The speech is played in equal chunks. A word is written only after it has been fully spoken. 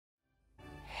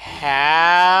How's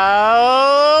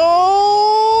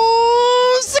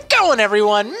it going,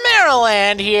 everyone?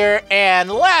 MARRILAND here, and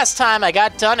last time I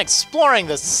got done exploring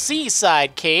the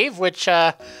seaside cave, which,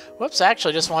 whoops, I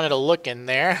actually just wanted to look in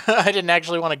there. I didn't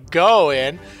actually want to go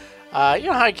in. You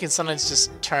know how you can sometimes just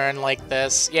turn like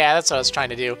this? Yeah, that's what I was trying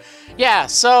to do. Yeah,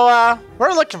 so,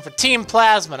 we're looking for Team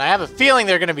Plasma, and I have a feeling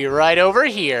they're going to be right over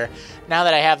here. Now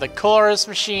that I have the chorus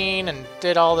machine and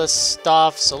did all this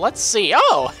stuff, so let's see.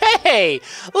 Oh, hey!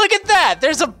 Look at that!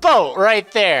 There's a boat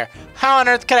right there. How on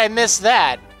earth could I miss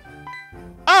that?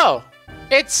 Oh,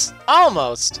 it's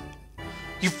almost.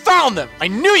 You found them! I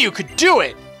knew you could do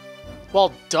it!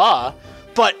 Well, duh.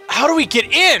 But how do we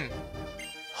get in?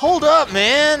 Hold up,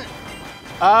 man.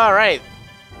 Alright.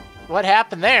 What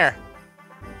happened there?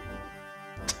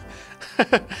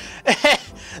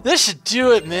 This should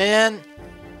do it, man.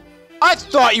 I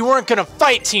thought you weren't gonna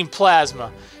fight Team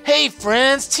Plasma. Hey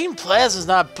friends, Team Plasma's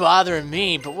not bothering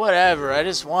me, but whatever. I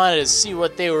just wanted to see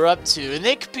what they were up to, and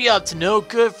they could be up to no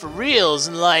good for reals,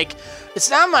 and like, it's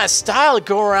not my style to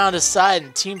go around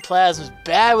deciding Team Plasma's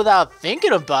bad without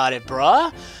thinking about it,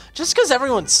 bruh. Just because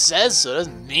everyone says so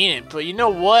doesn't mean it, but you know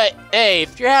what? Hey,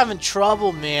 if you're having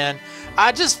trouble, man,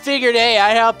 I just figured, hey,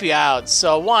 I'd help you out,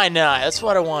 so why not? That's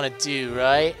what I want to do,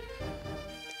 right?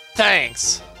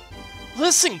 Thanks.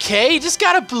 Listen, Kay, you just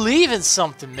gotta believe in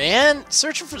something, man.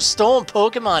 Searching for stolen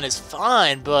Pokemon is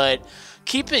fine, but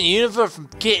keeping Unova from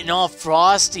getting all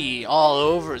frosty all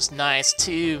over is nice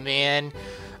too, man.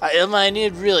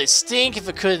 It'd really stink if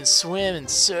I couldn't swim and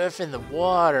surf in the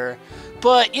water.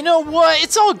 But you know what?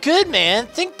 It's all good, man.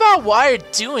 Think about why you're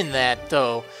doing that,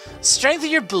 though. Strength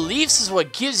of your beliefs is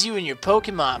what gives you and your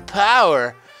Pokemon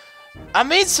power. I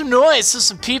made some noise so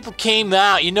some people came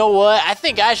out. You know what? I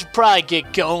think I should probably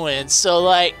get going. So,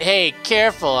 like, hey,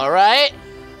 careful, alright?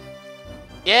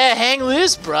 Yeah, hang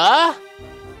loose, bruh.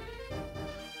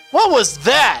 What was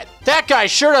that? That guy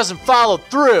sure doesn't follow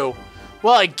through.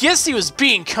 Well, I guess he was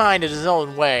being kind in his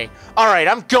own way. Alright,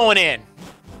 I'm going in.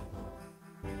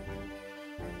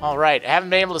 Alright, I haven't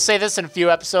been able to say this in a few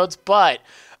episodes, but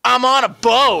I'm on a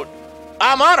boat.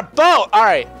 I'm on a boat.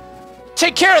 Alright.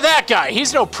 Take care of that guy.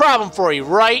 He's no problem for you,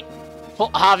 right?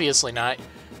 Well, obviously not.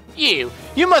 You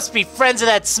must be friends of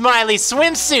that smiley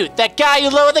swimsuit, that guy who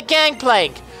lowered the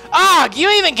gangplank. Ah, you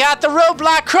even got the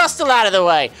roadblock crustal out of the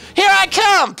way. Here I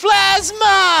come,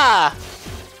 Plasma!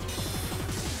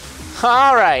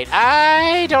 Alright,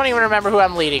 I don't even remember who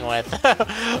I'm leading with.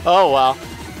 Oh, well.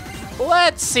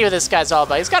 Let's see what this guy's all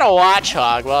about. He's got a watch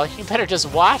hog. Well, you better just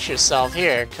watch yourself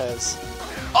here, because...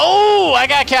 Oh, I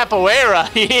got Capoeira.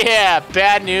 Yeah,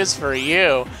 bad news for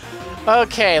you.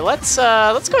 Okay, let's go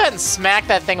ahead and smack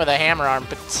that thing with a hammer arm.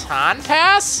 Baton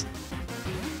pass?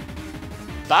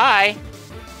 Bye.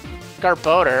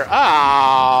 Garbodor.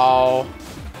 Oh.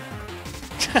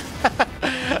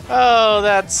 Oh,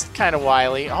 that's kind of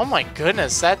wily. Oh my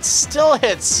goodness, that still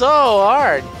hits so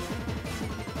hard.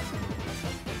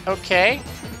 Okay.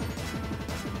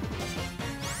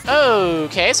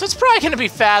 Okay, so it's probably going to be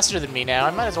faster than me now.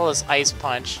 I might as well just Ice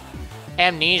Punch.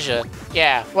 Amnesia.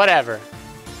 Yeah, whatever.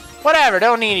 Whatever,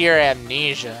 don't need your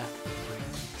amnesia.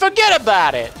 Forget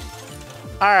about it!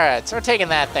 Alright, so we're taking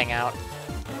that thing out.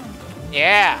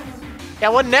 Yeah. Yeah,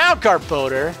 what now,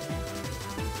 Garbodor?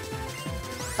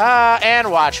 And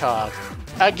Watchhog.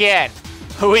 Again.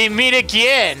 We meet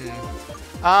again.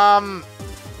 Yeah,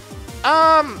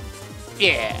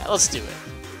 let's do it.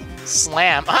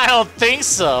 Slam. I don't think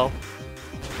so.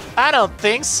 I don't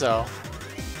think so.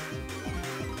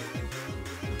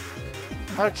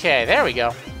 Okay, there we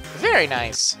go. Very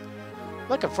nice.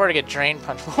 Looking forward to get Drain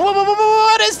Punch.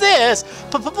 What is this?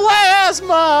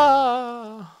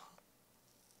 Plasma!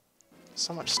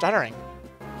 So much stuttering.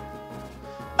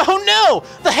 Oh no!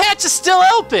 The hatch is still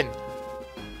open!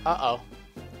 Uh-oh.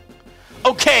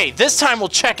 Okay, this time we'll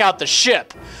check out the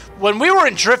ship. When we were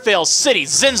in Driftvale City,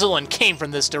 Zinzolin came from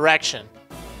this direction.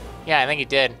 Yeah, I think he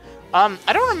did. I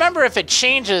don't remember if it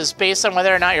changes based on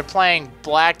whether or not you're playing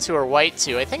Black 2 or White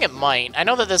 2. I think it might. I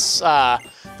know that this,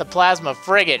 the Plasma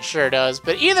Frigate sure does.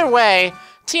 But either way,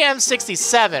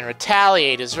 TM67,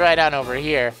 Retaliate, is right on over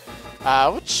here.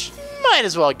 Which might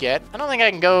as well get. I don't think I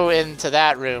can go into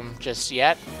that room just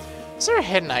yet. Is there a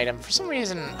hidden item? For some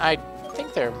reason, I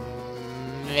think there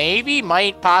maybe,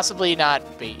 might, possibly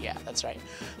not be. Yeah, that's right.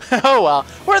 Oh well,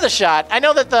 worth a shot. I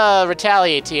know that the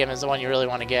Retaliate TM is the one you really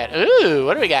want to get. Ooh,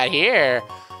 what do we got here?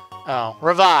 Oh,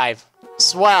 Revive.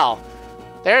 Swell.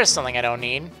 There's something I don't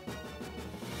need.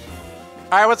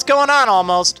 Alright, what's going on,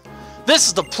 Almost? This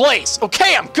is the place.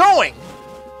 Okay, I'm going!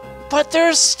 But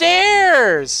there's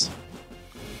stairs!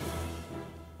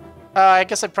 I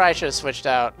guess I probably should have switched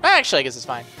out. Actually, I guess it's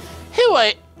fine. Hey,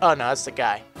 wait. Oh, no, that's the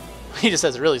guy. He just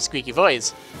has a really squeaky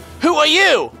voice. Who are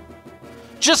you?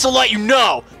 Just to let you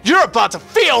know, you're about to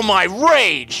feel my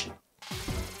rage!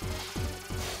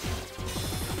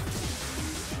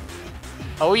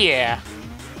 Oh yeah.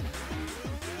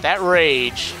 That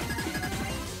rage.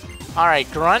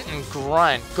 Alright, Grunt and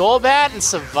Grunt. Golbat and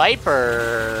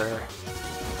Seviper.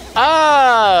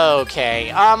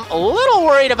 Okay, I'm a little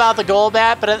worried about the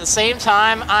Golbat, but at the same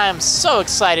time, I am so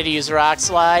excited to use Rock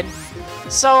Slide.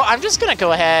 So I'm just gonna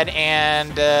go ahead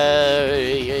and,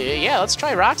 yeah, let's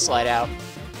try Rock Slide out.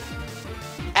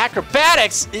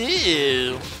 Acrobatics?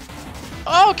 Ew.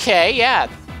 Okay, yeah.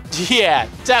 Yeah,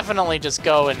 definitely just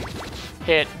go and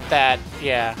hit that,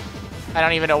 yeah. I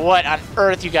don't even know what on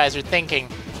earth you guys are thinking.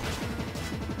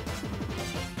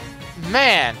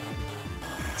 Man,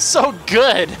 so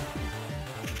good.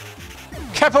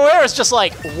 Capoeira's just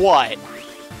like, what?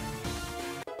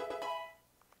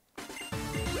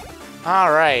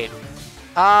 Alright.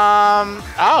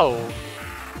 Oh.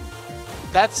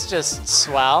 That's just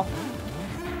swell.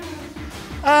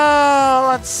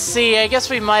 Let's see. I guess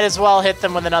we might as well hit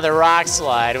them with another Rock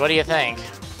Slide. What do you think?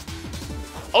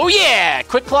 Oh yeah!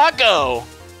 Quick Claw, go!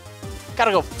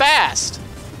 Gotta go fast!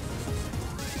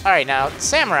 Alright, now,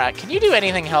 Samurott, can you do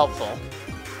anything helpful?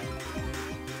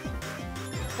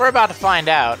 We're about to find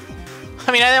out.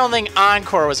 I mean, I don't think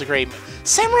Encore was a great move.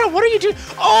 Samurott, what are you doing?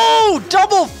 Oh!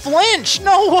 Double flinch!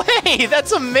 No way!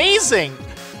 That's amazing!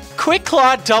 Quick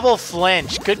Claw, double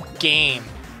flinch. Good game.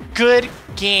 Good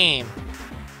game.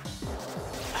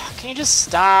 Can you just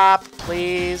stop,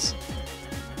 please?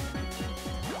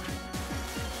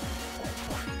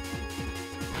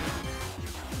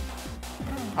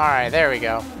 Alright, there we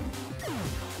go.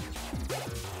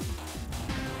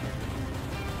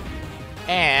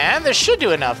 And this should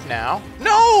do enough now.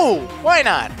 No! Why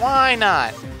not? Why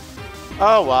not?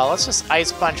 Oh, well, let's just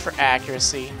Ice Punch for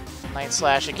accuracy. Night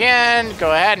Slash again.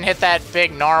 Go ahead and hit that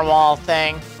big narwhal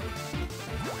thing.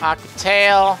 Aqua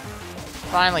Tail.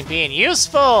 Finally being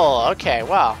useful. Okay,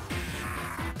 well.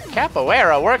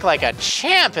 Capoeira worked like a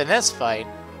champ in this fight.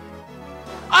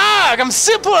 Ah, I'm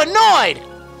super annoyed!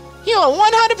 You are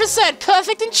 100%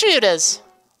 perfect intruders.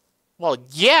 Well,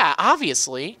 yeah,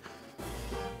 obviously.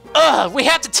 Ugh, we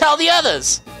have to tell the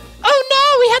others. Oh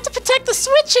no, we have to protect the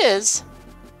switches.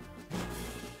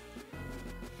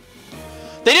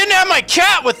 They didn't have my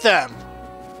cat with them.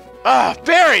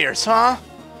 Barriers, huh?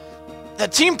 The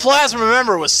Team Plasma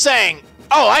member was saying,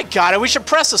 oh, I got it, we should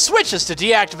press the switches to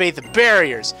deactivate the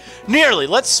barriers. Nearly,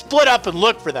 let's split up and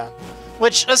look for them.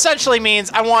 Which essentially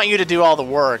means I want you to do all the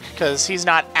work, because he's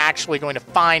not actually going to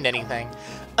find anything.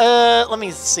 Let me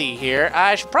see here.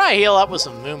 I should probably heal up with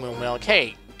some Moo Moo milk.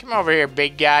 Hey, come over here,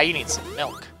 big guy. You need some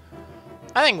milk.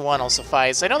 I think one will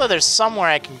suffice. I know that there's somewhere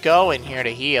I can go in here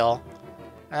to heal.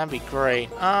 That'd be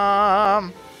great.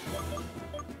 Well,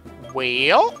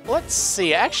 let's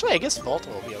see. Actually, I guess Volta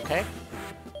will be okay.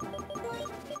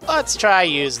 Let's try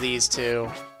use these two.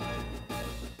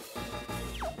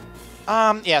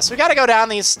 Yeah, so we gotta go down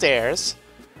these stairs.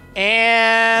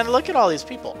 And look at all these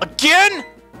people. Again?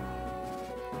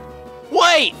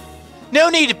 Wait! No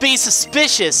need to be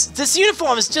suspicious. This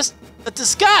uniform is just a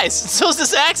disguise, and so's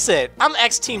this accent. I'm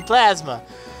ex-Team Plasma.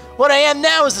 What I am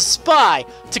now is a spy,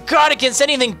 to guard against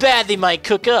anything bad they might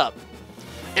cook up.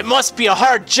 It must be a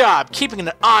hard job keeping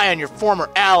an eye on your former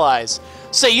allies.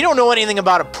 Say, you don't know anything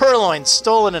about a purloin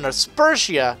stolen in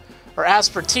Aspertia or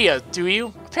Aspertia, do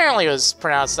you? Apparently it was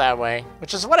pronounced that way,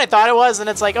 which is what I thought it was, and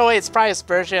it's like, oh wait, it's probably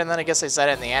Aspertia, and then I guess they said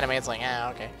it in the anime, it's like,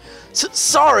 okay.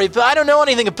 Sorry, but I don't know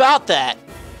anything about that.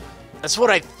 That's what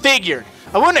I figured.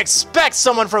 I wouldn't expect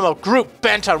someone from a group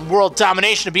bent on world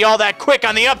domination to be all that quick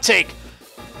on the uptake.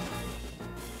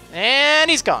 And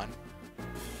he's gone.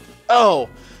 Oh,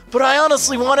 but I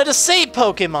honestly wanted to save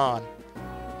Pokemon.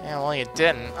 Yeah, well, you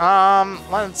didn't.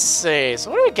 Let's see. So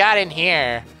what do we got in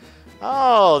here?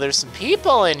 Oh, there's some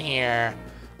people in here.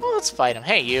 Well, let's fight them.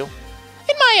 Hey, you.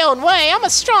 In my own way, I'm a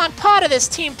strong part of this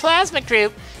Team Plasma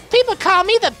group. People call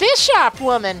me the Bisharp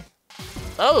Woman.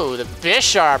 Oh, the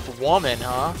Bisharp Woman,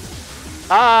 huh?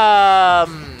 I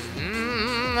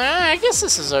guess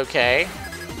this is okay.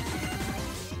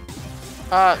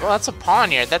 Well, that's a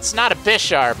Pawniard. That's not a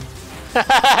Bisharp.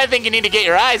 I think you need to get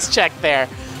your eyes checked there.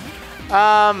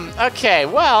 Okay,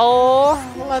 well,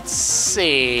 let's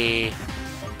see.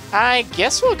 I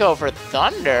guess we'll go for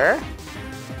Thunder.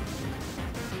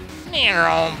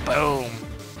 Boom.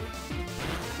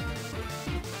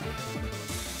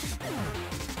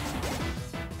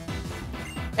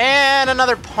 And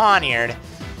another Pawniard.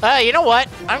 You know what?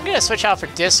 I'm gonna switch out for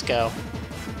Disco.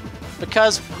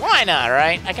 Because why not,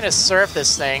 right? I can just surf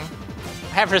this thing.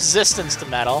 I have resistance to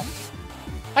metal.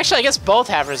 Actually, I guess both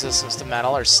have resistance to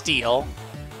metal or steel.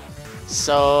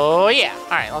 So, yeah.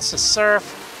 Alright, let's just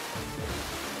surf.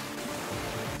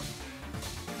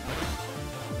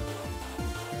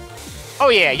 Oh,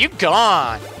 yeah, you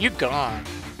gone. You gone.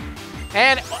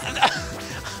 And...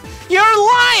 You're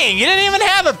lying! You didn't even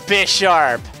have a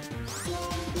Bisharp!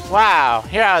 Wow,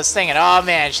 here I was thinking, oh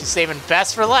man, she's saving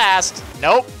best for last.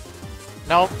 Nope.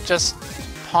 Nope, just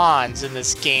pawns in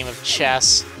this game of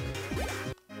chess.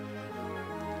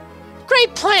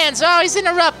 Great plans, always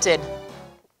interrupted.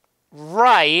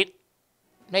 Right.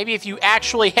 Maybe if you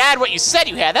actually had what you said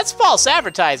you had. That's false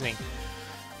advertising.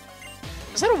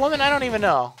 Is that a woman? I don't even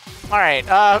know. Alright,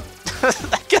 I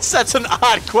guess that's an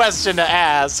odd question to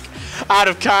ask. Out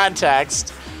of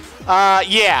context.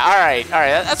 Yeah, alright.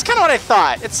 That's kind of what I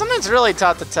thought. It's sometimes really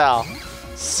tough to tell.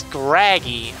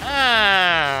 Scraggy.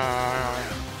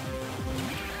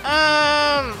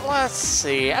 Let's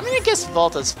see. I mean, I guess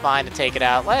Volta's fine to take it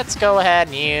out. Let's go ahead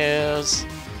and use...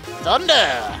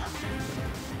 Thunder!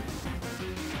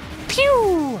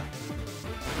 Pew!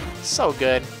 So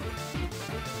good.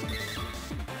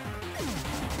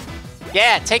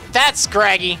 Yeah, take that,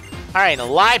 Scraggy! Alright, a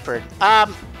Liepard.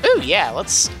 Ooh, yeah,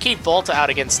 let's keep Volta out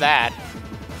against that.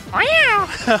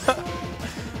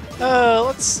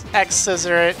 Let's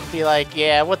X-Scissor it and be like,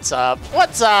 yeah, what's up?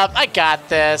 What's up? I got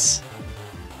this.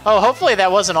 Oh, hopefully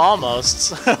that wasn't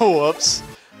almost. Whoops.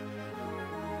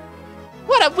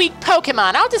 What a weak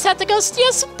Pokemon. I'll just have to go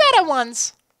steal some better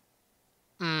ones.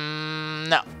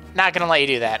 No. Not gonna let you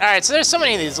do that. Alright, so there's so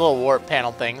many of these little warp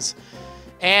panel things.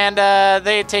 And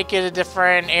they take you to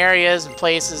different areas and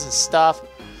places and stuff.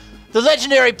 The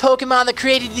legendary Pokemon that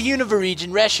created the Unova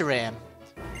region, Reshiram.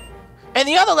 And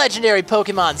the other legendary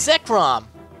Pokemon, Zekrom.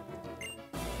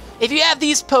 If you have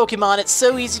these Pokemon, it's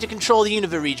so easy to control the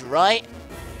Unova region, right?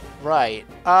 Right.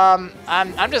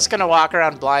 I'm just gonna walk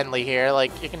around blindly here,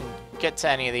 like, you can get to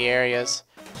any of the areas.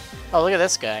 Oh, look at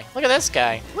this guy. Look at this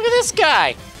guy. Look at this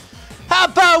guy! How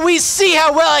about we see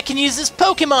how well I can use this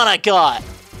Pokemon I got?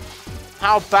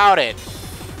 How about it?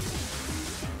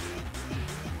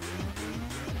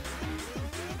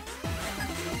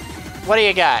 What do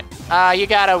you got? You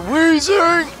got a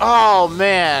Weezing! Oh,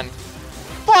 man.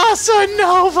 Bossa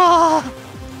Nova!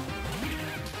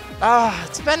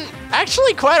 It's been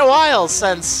actually quite a while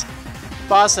since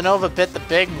Bossa Nova bit the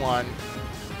big one.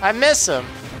 I miss him.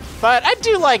 But I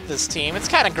do like this team. It's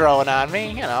kind of growing on me,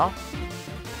 you know.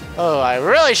 Oh, I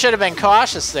really should have been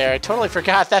cautious there. I totally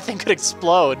forgot that thing could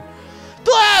explode.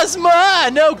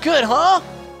 Plasma! No good, huh?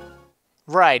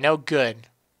 Right, no good.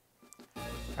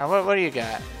 What do you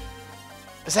got?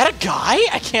 Is that a guy?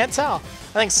 I can't tell.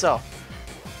 I think so.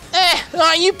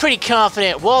 Aren't you pretty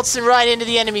confident? Waltzing right into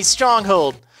the enemy's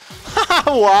stronghold.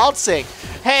 Haha, waltzing.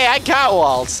 Hey, I got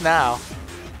waltz now.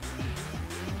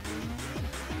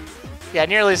 Yeah,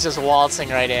 nearly's just waltzing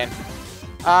right in.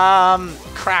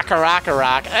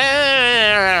 Crack-a-rock-a-rock.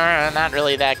 Not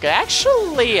really that good.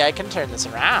 Actually, I can turn this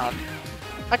around.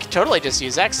 I could totally just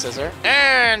use X-Scissor.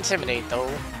 Intimidate,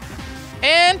 though.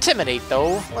 Intimidate,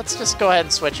 though. Let's just go ahead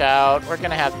and switch out. We're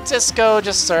gonna have Disco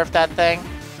just surf that thing.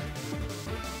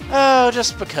 Oh,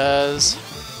 just because.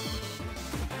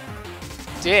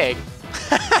 Dig.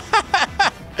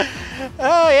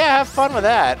 Oh, yeah, have fun with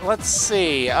that. Let's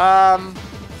see.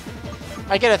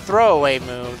 I get a throwaway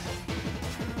move.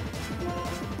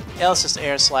 Yeah, let's just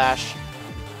Air Slash.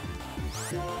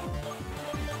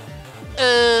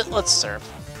 Let's surf.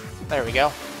 There we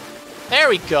go. There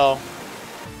we go.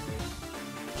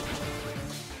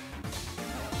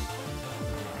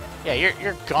 Yeah,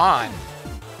 you're gone.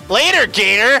 Later,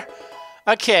 Gator!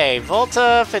 Okay,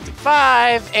 Volta,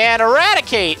 55, and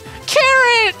Eradicate!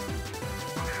 Carrot!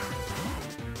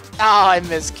 Oh, I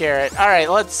missed Carrot. Alright,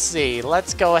 let's see.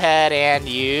 Let's go ahead and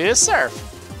use Surf.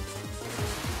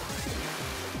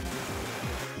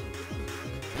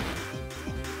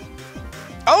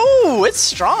 Oh, it's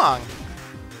strong.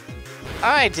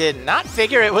 I did not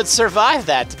figure it would survive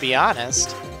that, to be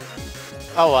honest.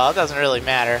 Oh well, it doesn't really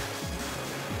matter.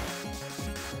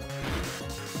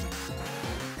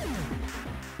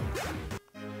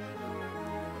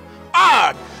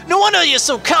 Ah! No wonder you're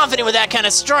so confident with that kind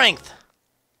of strength!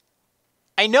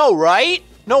 I know, right?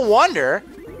 No wonder.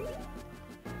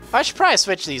 I should probably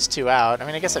switch these two out. I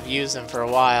mean, I guess I've used them for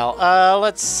a while.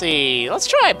 Let's see. Let's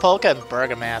try Polka and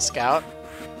Bergamask out.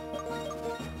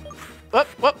 What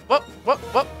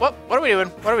are we doing?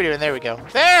 What are we doing? There we go.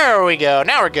 There we go.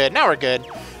 Now we're good. Now we're good.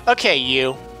 Okay,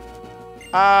 you.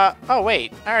 Oh,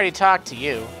 wait. I already talked to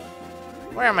you.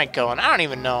 Where am I going? I don't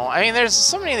even know. I mean, there's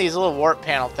so many of these little warp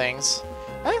panel things.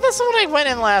 I think that's the one I went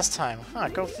in last time. Huh,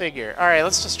 go figure. Alright,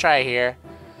 let's just try here.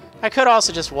 I could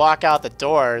also just walk out the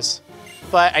doors,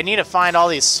 but I need to find all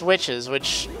these switches,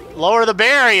 which lower the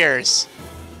barriers.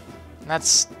 And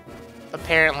that's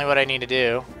apparently what I need to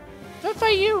do. Did I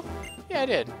fight you? Yeah, I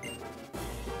did.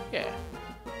 Yeah.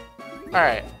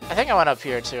 Alright, I think I went up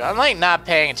here too. I'm like not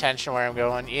paying attention where I'm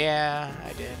going. Yeah,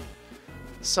 I did.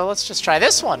 So let's just try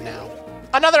this one now.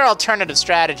 Another alternative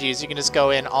strategy is you can just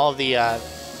go in all of the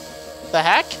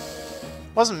heck?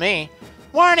 Wasn't me.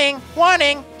 Warning!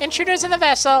 Warning! Intruders in the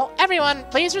vessel! Everyone,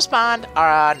 please respond.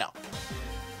 No.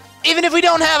 Even if we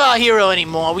don't have our hero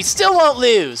anymore, we still won't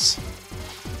lose.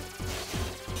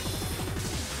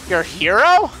 Your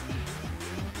hero?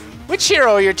 Which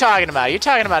hero are you talking about? You're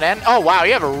talking about N? Oh, wow,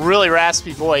 you have a really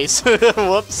raspy voice.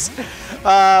 Whoops.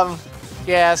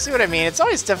 Yeah, see what I mean? It's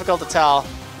always difficult to tell.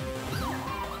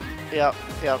 Yep.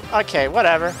 Okay,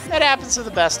 whatever. It happens to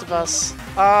the best of us.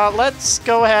 Let's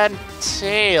go ahead and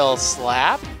tail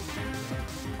slap.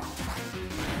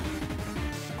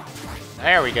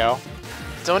 There we go.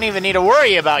 Don't even need to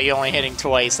worry about you only hitting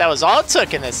twice. That was all it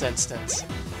took in this instance.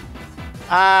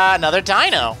 Another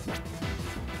dino.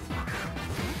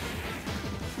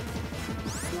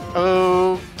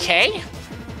 Okay.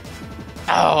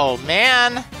 Oh,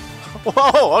 man.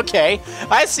 Whoa, okay.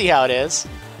 I see how it is.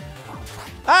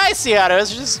 I see how it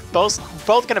is. We're just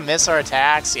both gonna miss our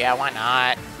attacks. Yeah, why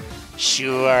not?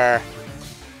 Sure.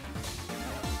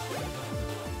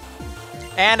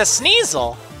 And a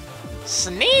Sneasel.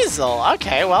 Sneasel.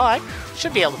 Okay, well, I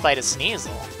should be able to fight a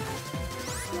Sneasel.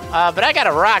 But I got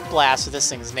a Rock Blast with this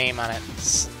thing's name on it.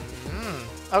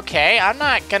 Okay, I'm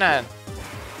not gonna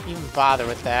even bother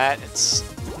with that. It's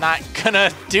not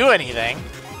gonna do anything.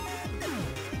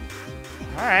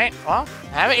 Alright, well,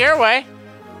 have it your way.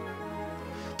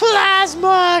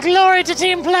 Plasma! Glory to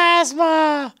Team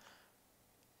Plasma!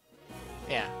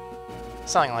 Yeah,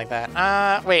 something like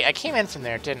that. Wait, I came in from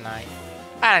there, didn't I?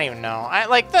 I don't even know.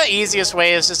 Like, the easiest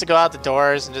way is just to go out the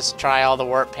doors and just try all the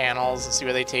warp panels and see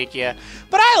where they take you.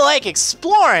 But I like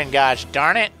exploring, gosh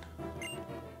darn it.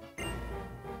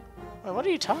 Wait, what are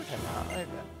you talking about?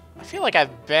 I feel like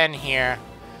I've been here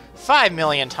 5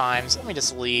 million times. Let me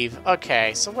just leave.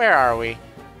 Okay, so where are we?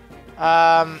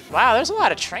 Wow, there's a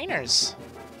lot of trainers.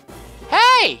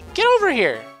 Hey, get over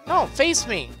here. No, face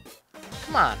me.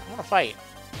 Come on, I want to fight.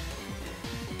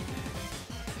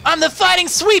 I'm the fighting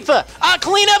sweeper. I'll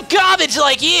clean up garbage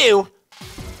like you.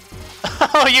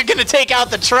 Oh, you're gonna take out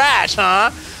the trash,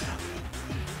 huh?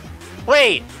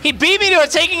 Wait, he beat me to a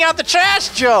taking out the trash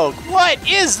joke. What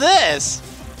is this?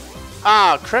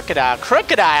 Oh, crocodile,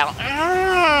 crocodile.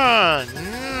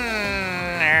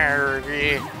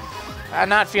 I'm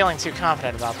not feeling too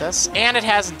confident about this. And it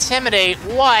has intimidate.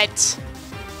 What?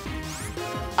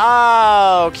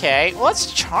 Okay, well,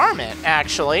 let's charm it,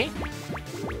 actually.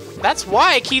 That's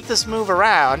why I keep this move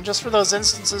around, just for those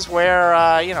instances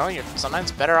where, you know, you're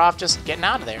sometimes better off just getting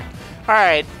out of there.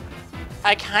 Alright,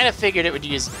 I kind of figured it would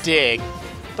use Dig.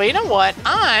 But you know what?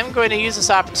 I'm going to use this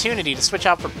opportunity to switch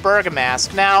out for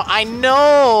Bergamask. Now, I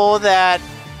know that,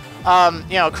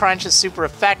 you know, Crunch is super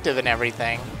effective and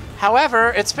everything.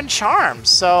 However, it's been charmed,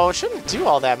 so it shouldn't do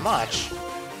all that much.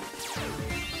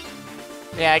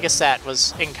 Yeah, I guess that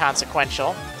was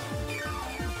inconsequential.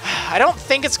 I don't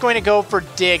think it's going to go for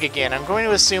Dig again. I'm going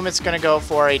to assume it's going to go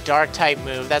for a Dark-type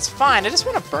move. That's fine. I just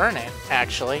want to burn it,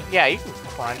 actually. Yeah, you can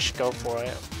Crunch. Go for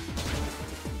it.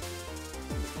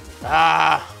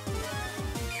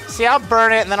 See, I'll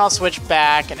burn it, and then I'll switch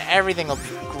back, and everything will be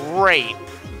great.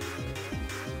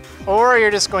 Or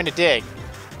you're just going to Dig.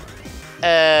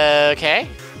 Okay.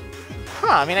 Huh,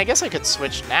 I mean, I guess I could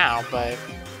switch now, but...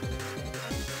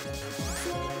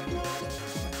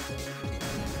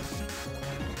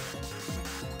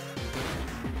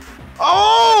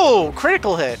 Oh!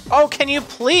 Critical hit. Oh, can you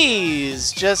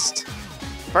please just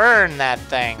burn that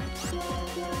thing?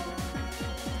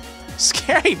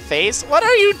 Scary face? What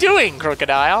are you doing,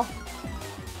 Crocodile?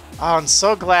 Oh, I'm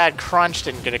so glad Crunch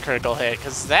didn't get a critical hit,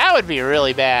 because that would be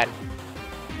really bad.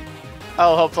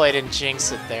 Oh, hopefully I didn't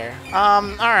jinx it there.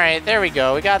 Alright, there we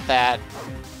go. We got that.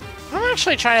 I'm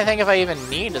actually trying to think if I even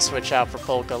need to switch out for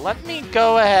Polka. Let me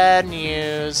go ahead and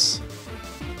use...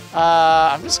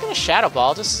 I'm just gonna Shadow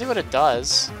Ball just to see what it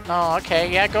does. Oh,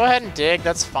 okay, yeah, go ahead and Dig.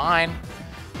 That's fine.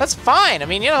 That's fine. I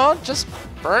mean, you know, just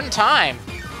burn time.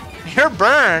 You're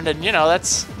burned, and, you know,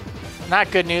 that's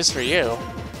not good news for you.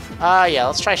 Yeah,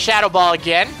 let's try Shadow Ball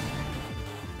again.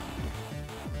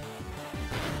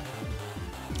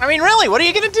 I mean, really, what are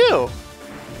you gonna do?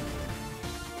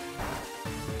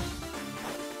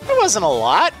 It wasn't a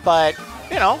lot, but,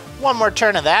 you know, one more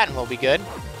turn of that and we'll be good.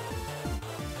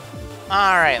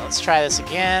 Alright, let's try this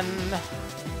again.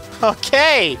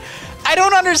 Okay, I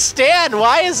don't understand.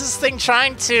 Why is this thing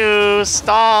trying to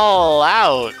stall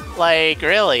out? Like,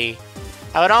 really?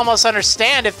 I would almost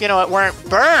understand if, you know, it weren't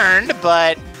burned,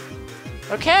 but...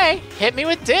 Okay, hit me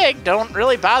with dig. Don't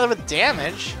really bother with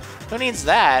damage. Who needs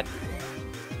that?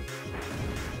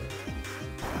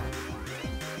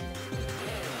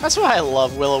 That's why I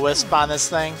love Will-O-Wisp on this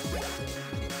thing.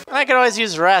 And I could always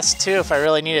use rest, too, if I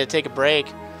really needed to take a break.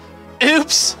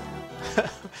 Oops!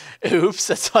 Oops,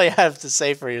 that's all you have to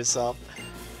say for yourself.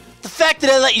 The fact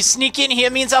that I let you sneak in here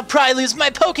means I'll probably lose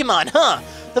my Pokemon, huh?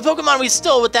 The Pokemon we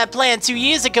stole with that plan 2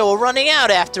 years ago are running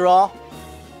out after all.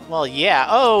 Well, yeah.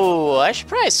 Oh, I should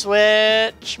probably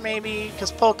switch, maybe,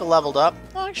 because Poke leveled up.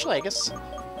 Oh, actually, I guess...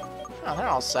 Oh, they're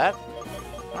all set.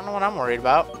 I don't know what I'm worried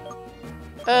about.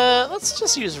 Let's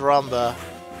just use Rumba.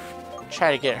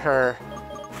 Try to get her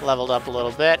leveled up a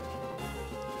little bit.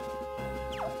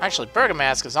 Actually,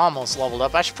 Bergamask is almost leveled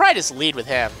up. I should probably just lead with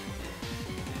him.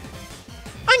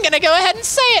 I'm gonna go ahead and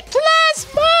say it!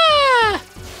 Plasma!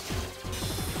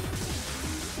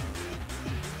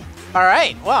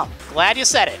 Alright, well, glad you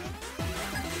said it.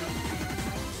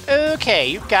 Okay,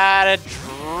 you've got a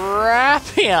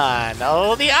Drapion.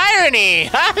 Oh, the irony!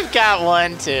 I've got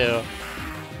one, too.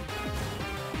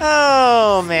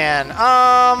 Oh, man.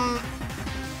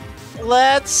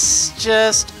 Let's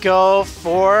just go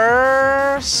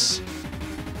for...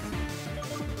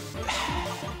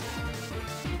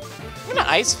 I'm gonna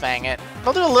Ice Fang it.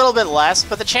 I'll do a little bit less,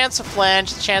 but the chance of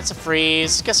flinch, the chance of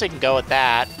freeze, guess we can go with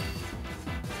that.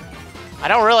 I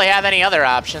don't really have any other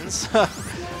options.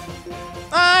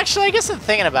 Actually, I guess I'm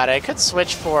thinking about it. I could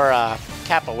switch for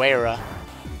Capoeira.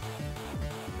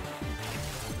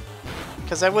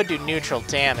 Because I would do neutral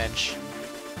damage.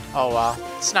 Oh well,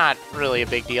 it's not really a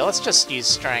big deal. Let's just use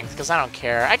Strength, because I don't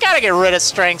care. I gotta get rid of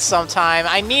Strength sometime.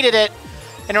 I needed it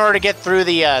in order to get through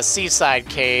the Seaside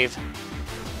Cave.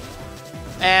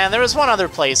 And there was one other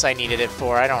place I needed it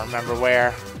for. I don't remember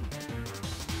where.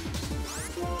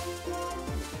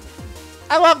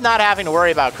 I love not having to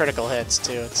worry about critical hits,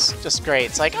 too. It's just great.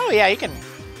 It's like, oh yeah, you can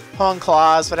Hone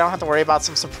Claws, but I don't have to worry about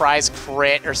some surprise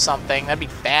crit or something. That'd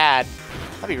be bad.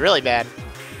 That'd be really bad.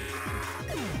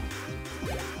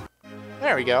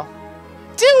 There we go.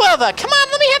 Do-over! Come on,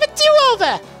 let me have a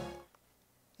do-over!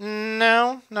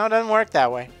 No, it doesn't work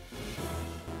that way.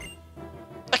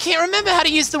 I can't remember how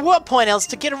to use the warp pointers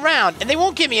to get around, and they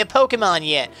won't give me a Pokemon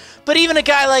yet. But even a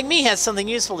guy like me has something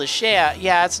useful to share.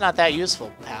 Yeah, it's not that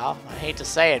useful, pal. I hate to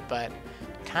say it, but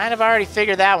kind of already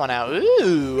figured that one out.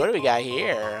 Ooh, what do we got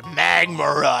here?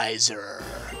 Magmarizer.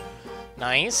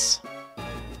 Nice.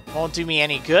 Won't do me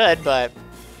any good, but...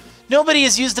 Nobody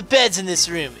has used the beds in this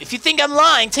room. If you think I'm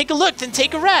lying, take a look, then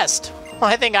take a rest. Well,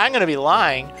 I think I'm gonna be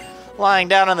lying. Lying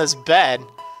down on this bed.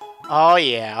 Oh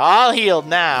yeah, all healed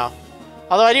now.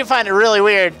 Although I do find it really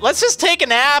weird. Let's just take a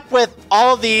nap with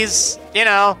all of these, you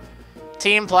know,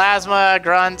 Team Plasma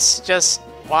Grunts just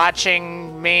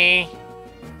watching me.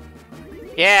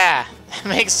 Yeah, it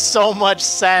makes so much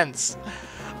sense.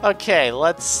 Okay,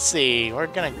 let's see. We're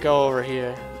gonna go over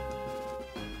here.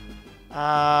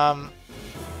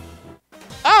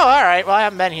 Oh, alright. Well, I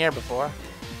haven't been here before.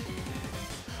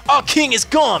 Our king is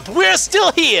gone, but we're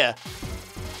still here!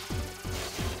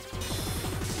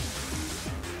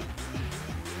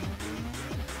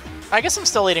 I guess I'm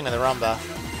still leading with the Rumba.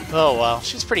 Oh, well.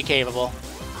 She's pretty capable.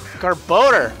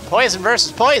 Garbodor. Poison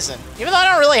versus poison. Even though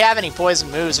I don't really have any poison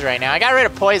moves right now. I got rid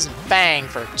of Poison Fang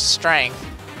for strength.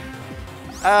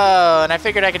 Oh, and I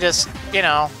figured I could just, you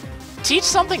know, teach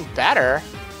something better.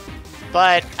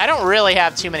 But I don't really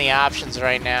have too many options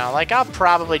right now. Like, I'll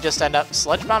probably just end up...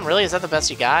 Sludge Bomb? Really? Is that the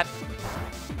best you got?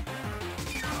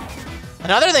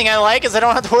 Another thing I like is I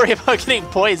don't have to worry about getting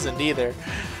poisoned either.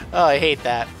 Oh, I hate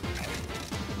that.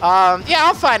 Yeah,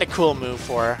 I'll find a cool move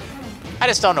for her. I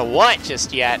just don't know what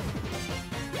just yet.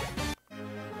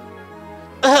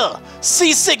 Ugh!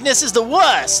 Seasickness is the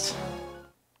worst!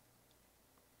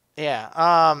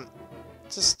 Yeah,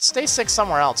 just stay sick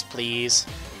somewhere else, please.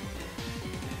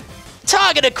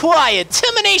 Target acquired!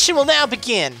 Termination will now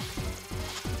begin!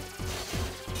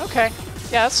 Okay.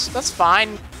 Yeah, that's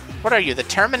fine. What are you, the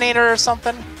Terminator or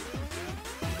something?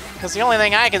 Because the only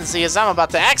thing I can see is I'm about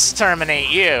to exterminate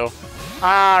you.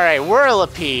 Alright,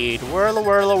 Whirlipede.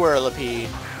 Whirlipede.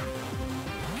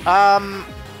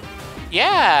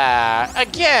 Yeah.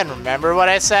 Again, remember what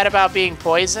I said about being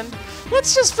poisoned?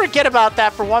 Let's just forget about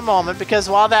that for one moment, because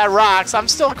while that rocks, I'm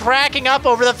still cracking up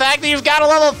over the fact that you've got a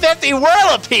level 50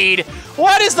 Whirlipede!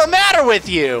 What is the matter with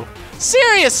you?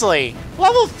 Seriously?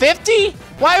 Level 50?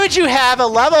 Why would you have a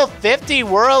level 50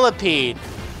 Whirlipede?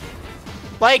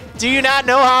 Like, do you not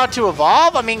know how to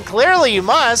evolve? I mean, clearly you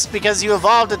must, because you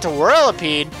evolved it to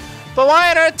Whirlipede. But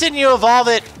why on earth didn't you evolve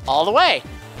it all the way?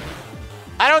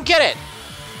 I don't get it.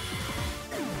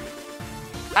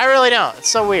 I really don't. It's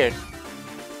so weird.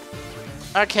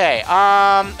 Okay,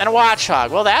 and a Watchog.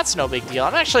 Well, that's no big deal.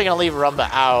 I'm actually gonna leave Rumba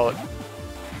out.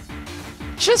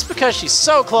 Just because she's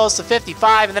so close to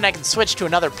 55, and then I can switch to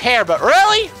another pair. But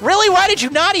really? Really? Why did you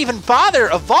not even bother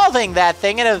evolving that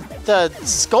thing into the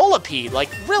Scolipede? Like,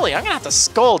 really? I'm gonna have to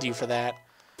scold you for that.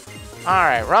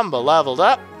 Alright, Rumba leveled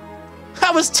up.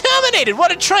 I was terminated!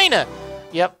 What a trainer!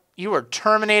 Yep, you were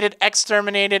terminated,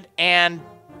 exterminated, and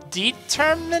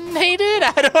determinated?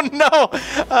 I don't know.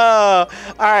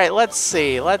 Alright, let's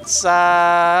see. Let's,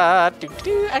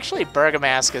 actually,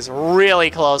 Bergamask is really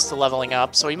close to leveling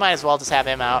up, so we might as well just have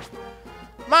him out.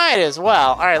 Might as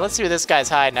well. Alright, let's see where this guy's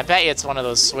hiding. I bet you it's one of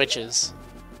those switches.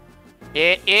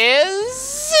 It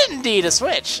is indeed a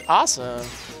switch. Awesome.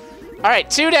 Alright,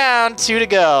 2 down, 2 to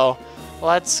go.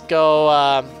 Let's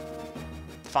go,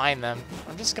 find them.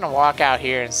 I'm just gonna walk out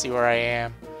here and see where I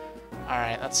am.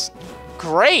 Alright, that's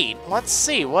great. Let's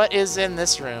see, what is in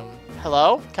this room?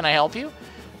 Hello? Can I help you?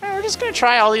 Alright, we're just gonna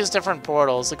try all these different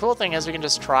portals. The cool thing is we can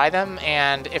just try them,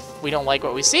 and if we don't like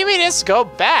what we see, we just go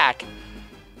back.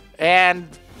 And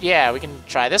yeah, we can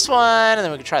try this one, and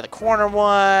then we can try the corner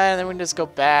one, and then we can just go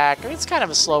back. I mean, it's kind of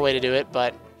a slow way to do it,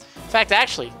 but in fact,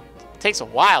 actually, it takes a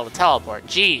while to teleport.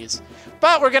 Jeez.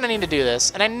 But we're gonna need to do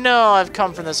this, and I know I've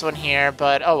come from this one here,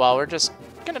 but oh well, we're just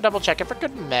gonna double check it for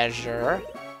good measure.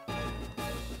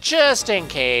 Just in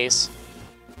case.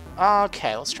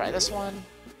 Okay, let's try this one.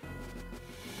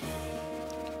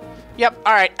 Yep,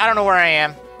 alright, I don't know where I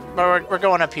am, but we're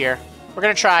going up here. We're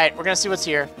gonna try it, we're gonna see what's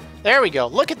here. There we go,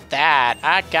 look at that.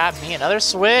 I got me another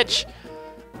switch.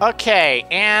 Okay,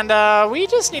 and we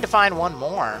just need to find one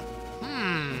more.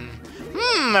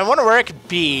 I wonder where it could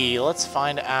be. Let's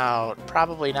find out.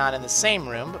 Probably not in the same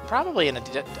room, but probably in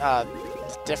a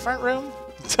different room?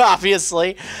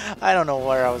 Obviously. I don't know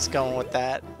where I was going with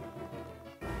that.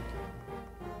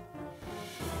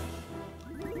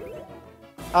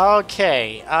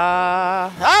 Okay,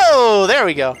 oh, there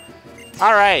we go.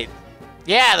 Alright.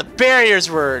 Yeah, the barriers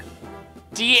were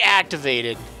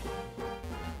deactivated.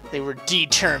 They were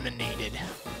determinated.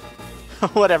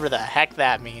 Whatever the heck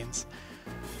that means.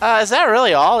 Is that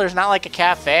really all? There's not like a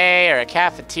cafe or a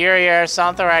cafeteria or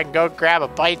something where I can go grab a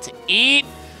bite to eat?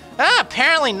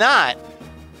 Apparently not.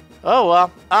 Oh,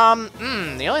 well.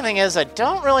 The only thing is I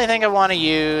don't really think I want to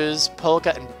use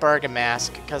Polka and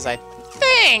Bergamask because I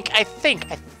think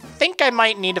I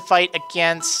might need to fight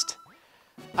against,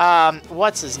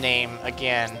 what's his name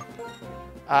again?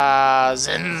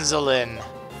 Zinzolin.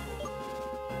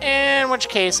 In which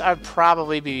case, I'd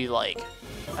probably be, like,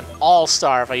 an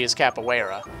all-star if I use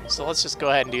Capoeira. So let's just go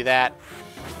ahead and do that.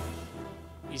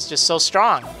 He's just so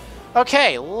strong.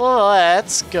 Okay,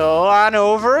 let's go on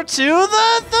over to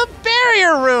the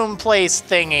barrier room place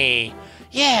thingy.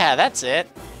 Yeah, that's it.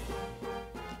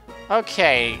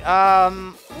 Okay,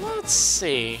 let's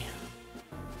see.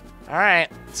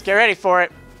 Alright, let's get ready for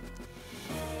it.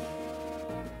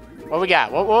 What we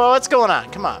got? What's going on?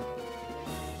 Come on.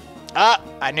 Ah,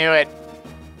 I knew it.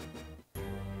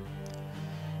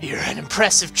 You're an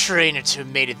impressive trainer to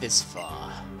have made it this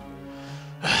far.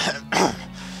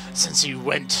 Since you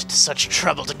went to such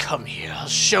trouble to come here, I'll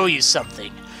show you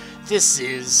something. This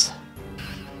is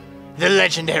the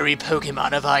legendary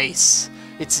Pokemon of Ice.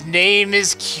 Its name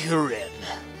is Kyurem.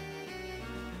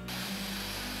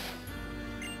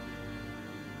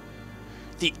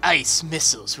 The ice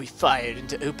missiles we fired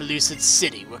into Opelucid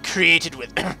City were created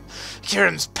with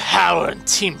Kyurem's power and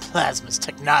Team Plasma's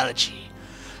technology.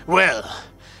 Well,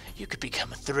 you could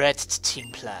become a threat to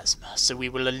Team Plasma, so we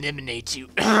will eliminate you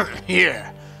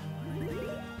here.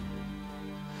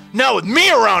 No, with me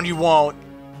around you won't!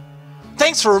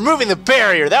 Thanks for removing the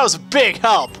barrier, that was a big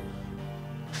help!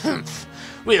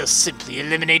 We'll simply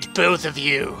eliminate both of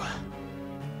you.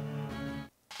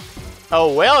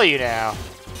 Oh, will you now?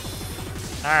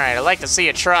 Alright, I'd like to see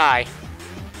you try.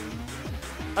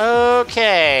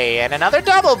 Okay, and another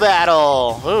double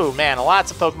battle! Ooh, man,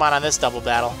 lots of Pokemon on this double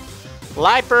battle.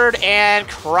 Liepard and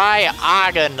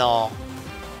Cryogonal.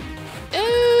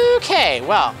 Okay,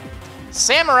 well,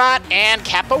 Samurott and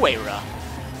Capoeira.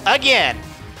 Again.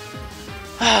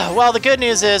 Well, the good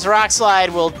news is Rock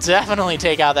Slide will definitely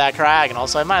take out that Cryogonal,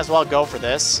 so I might as well go for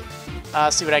this.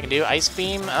 See what I can do. Ice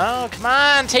Beam. Oh, come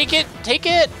on, take it, take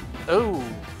it. Ooh.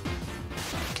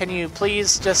 Can you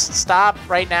please just stop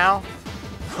right now?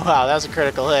 Wow, that was a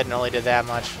critical hit and only did that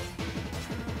much.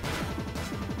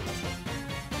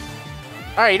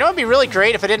 Alright, you know what would be really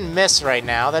great if I didn't miss right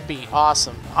now? That'd be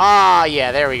awesome. Ah,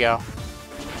 yeah, there we go.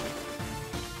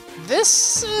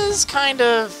 This is kind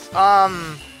of,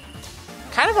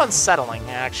 kind of unsettling,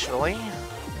 actually.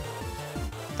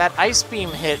 That ice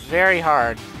beam hit very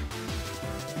hard.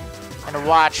 And a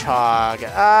Watch Hog.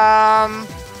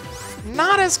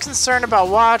 Not as concerned about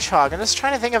Watch Hog. I'm just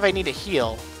trying to think if I need to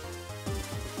heal.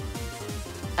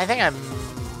 I think I'm...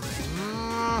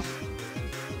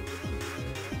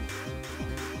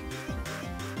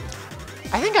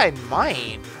 I think I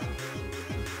might.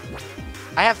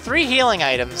 I have 3 healing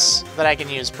items that I can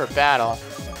use per battle.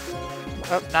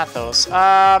 Oh, not those.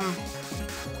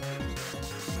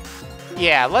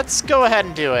 Yeah, let's go ahead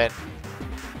and do it.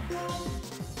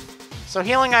 So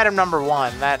healing item number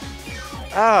 1, that...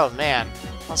 Oh, man.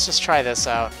 Let's just try this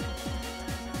out.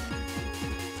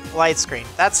 Light screen.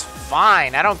 That's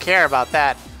fine. I don't care about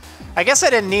that. I guess I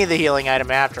didn't need the healing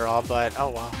item after all, but oh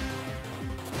well.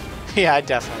 Yeah, I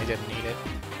definitely didn't need it.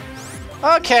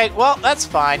 Okay, well, that's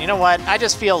fine. You know what? I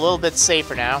just feel a little bit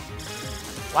safer now.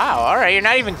 Wow, alright, you're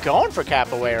not even going for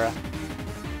Capoeira.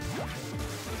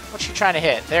 What's she trying to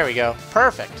hit? There we go.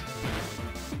 Perfect.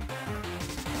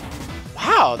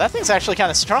 Wow, that thing's actually kind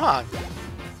of strong.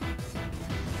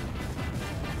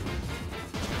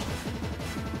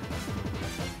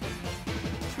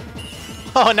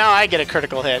 Oh, now I get a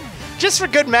critical hit. Just for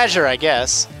good measure, I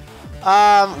guess.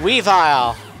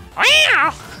 Weavile.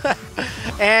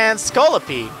 And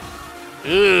Scolipede.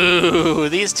 Ooh,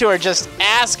 these two are just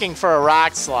asking for a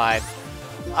rock slide.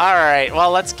 Alright,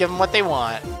 well, let's give them what they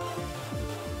want.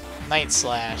 Night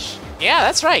Slash. Yeah,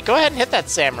 that's right. Go ahead and hit that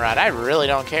Samurott. I really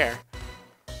don't care.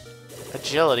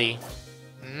 Agility.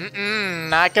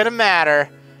 Not gonna matter.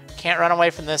 Can't run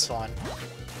away from this one.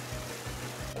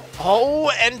 Oh,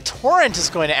 and Torrent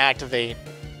is going to activate.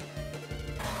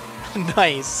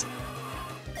 Nice.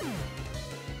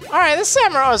 Alright, this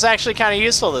Samurott was actually kind of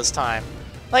useful this time.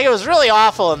 Like, it was really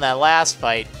awful in that last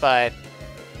fight, but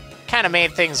kind of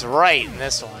made things right in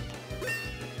this one.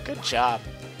 Good job.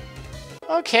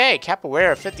 Okay,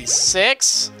 Capoeira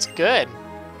 56. It's good.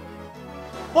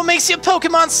 What makes your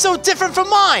Pokemon so different from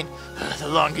mine? The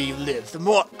longer you live, the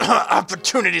more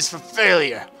opportunities for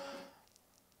failure.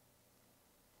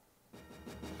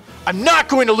 I'm not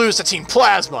going to lose to Team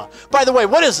Plasma. By the way,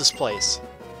 what is this place?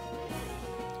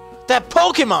 That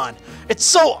Pokemon! It's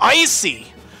so icy!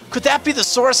 Could that be the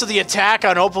source of the attack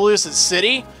on Opelous's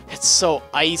city? It's so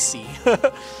icy.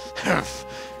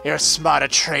 You're a smarter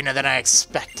trainer than I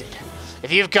expected.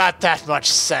 If you've got that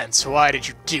much sense, why did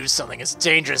you do something as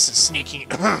dangerous as sneaking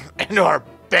into our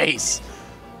base?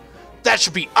 That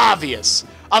should be obvious.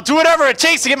 I'll do whatever it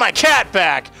takes to get my cat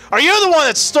back. Are you the one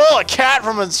that stole a cat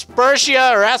from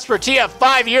Aspertia or Aspertia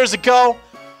 5 years ago?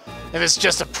 If it's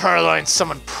just a purloin,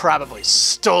 someone probably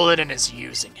stole it and is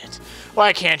using it.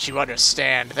 Why can't you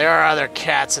understand? There are other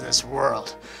cats in this world.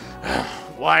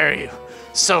 Why are you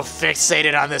so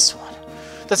fixated on this one?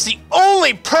 That's the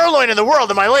only purloin in the world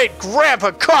that my late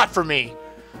grandpa caught for me.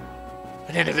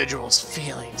 An individual's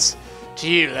feelings. To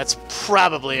you, that's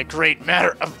probably a great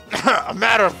matter of a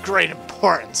matter of great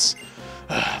importance.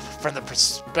 From the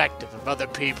perspective of other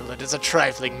people, it is a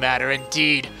trifling matter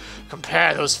indeed.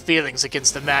 Compare those feelings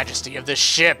against the majesty of this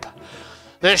ship.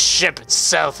 This ship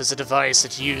itself is a device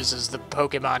that uses the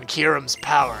Pokemon Kyurem's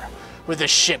power. With this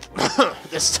ship,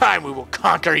 this time we will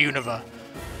conquer Unova.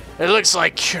 It looks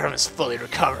like Kyurem is fully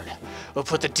recovered. We'll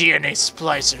put the DNA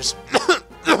splicers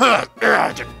to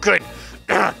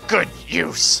good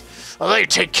use. I'll let you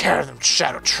take care of them,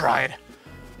 Shadow Triad.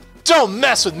 Don't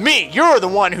mess with me! You're the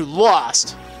one who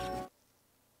lost!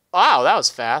 Wow, that was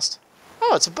fast.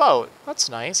 Oh, it's a boat. That's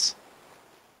nice.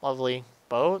 Lovely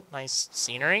boat. Nice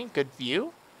scenery. Good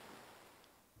view.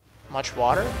 Much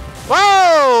water.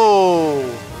 Whoa!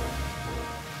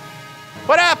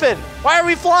 What happened? Why are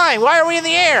we flying? Why are we in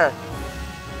the air?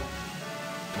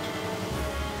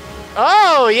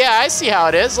 Oh, yeah, I see how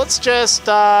it is. Let's just,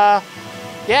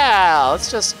 yeah, let's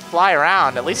just fly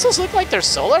around. At least those look like they're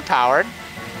solar powered.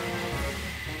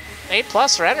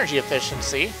 8+ for energy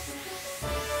efficiency.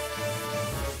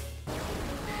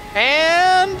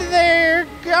 And they're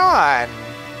gone.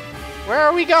 Where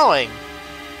are we going?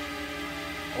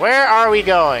 Where are we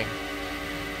going?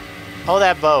 Oh,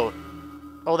 that boat.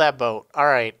 Oh, that boat. All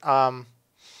right. Oh,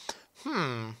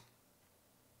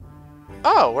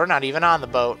 we're not even on the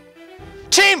boat.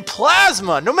 Team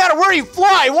Plasma! No matter where you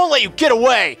fly, it won't let you get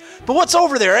away. But what's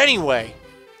over there anyway?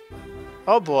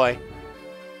 Oh, boy.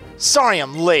 Sorry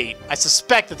I'm late. I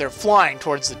suspect that they're flying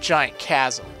towards the giant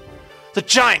chasm. The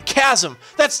giant chasm?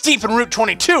 That's deep in Route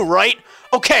 22, right?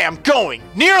 Okay, I'm going.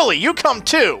 Nearly, you come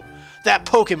too. That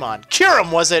Pokemon.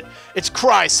 Kyurem, was it? Its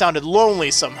cry sounded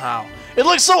lonely somehow. It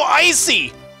looks so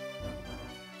icy!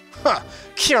 Huh,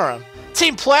 Kyurem.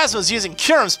 Team Plasma's using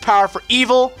Kyurem's power for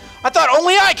evil? I thought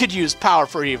only I could use power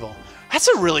for evil. That's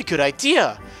a really good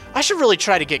idea. I should really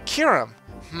try to get Kyurem.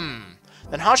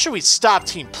 Then how should we stop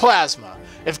Team Plasma?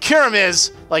 If Kyurem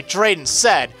is, like Drayden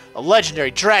said, a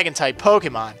legendary dragon-type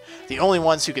Pokemon, the only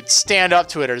ones who could stand up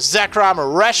to it are Zekrom or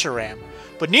Reshiram.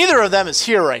 But neither of them is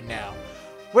here right now.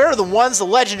 Where are the ones the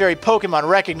legendary Pokemon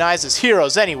recognize as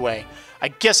heroes anyway? I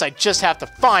guess I just have to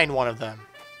find one of them.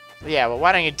 Yeah, well,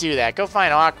 why don't you do that? Go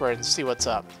find Awkward and see what's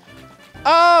up.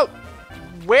 Oh,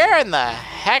 where in the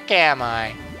heck am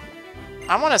I?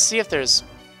 I want to see if there's,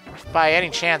 by any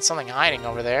chance, something hiding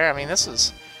over there. I mean, this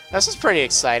is pretty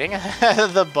exciting.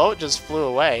 The boat just flew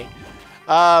away.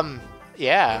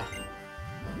 Yeah.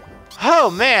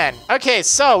 Oh, man. Okay,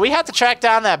 so we have to track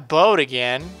down that boat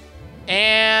again.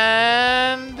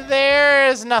 And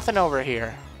there's nothing over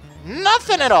here.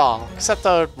 Nothing at all, except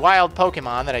the wild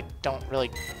Pokemon that I don't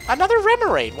really... Another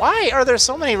Remoraid. Why are there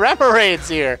so many Remoraids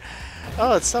here?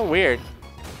 Oh, it's so weird.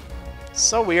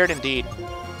 So weird indeed.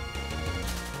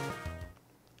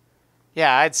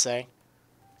 Yeah, I'd say.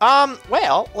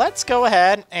 Well, let's go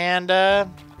ahead and,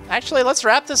 actually, let's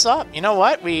wrap this up. You know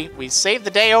what? We saved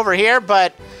the day over here,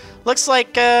 but looks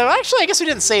like, actually, I guess we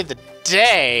didn't save the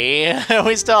day.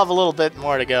 We still have a little bit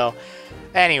more to go.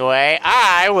 Anyway,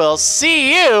 I will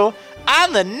see you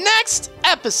on the next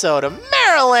episode of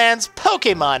MARRILAND'S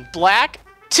Pokemon Black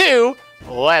 2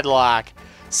 Wedlocke.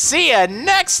 See ya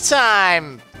next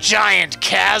time, Giant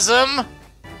Chasm!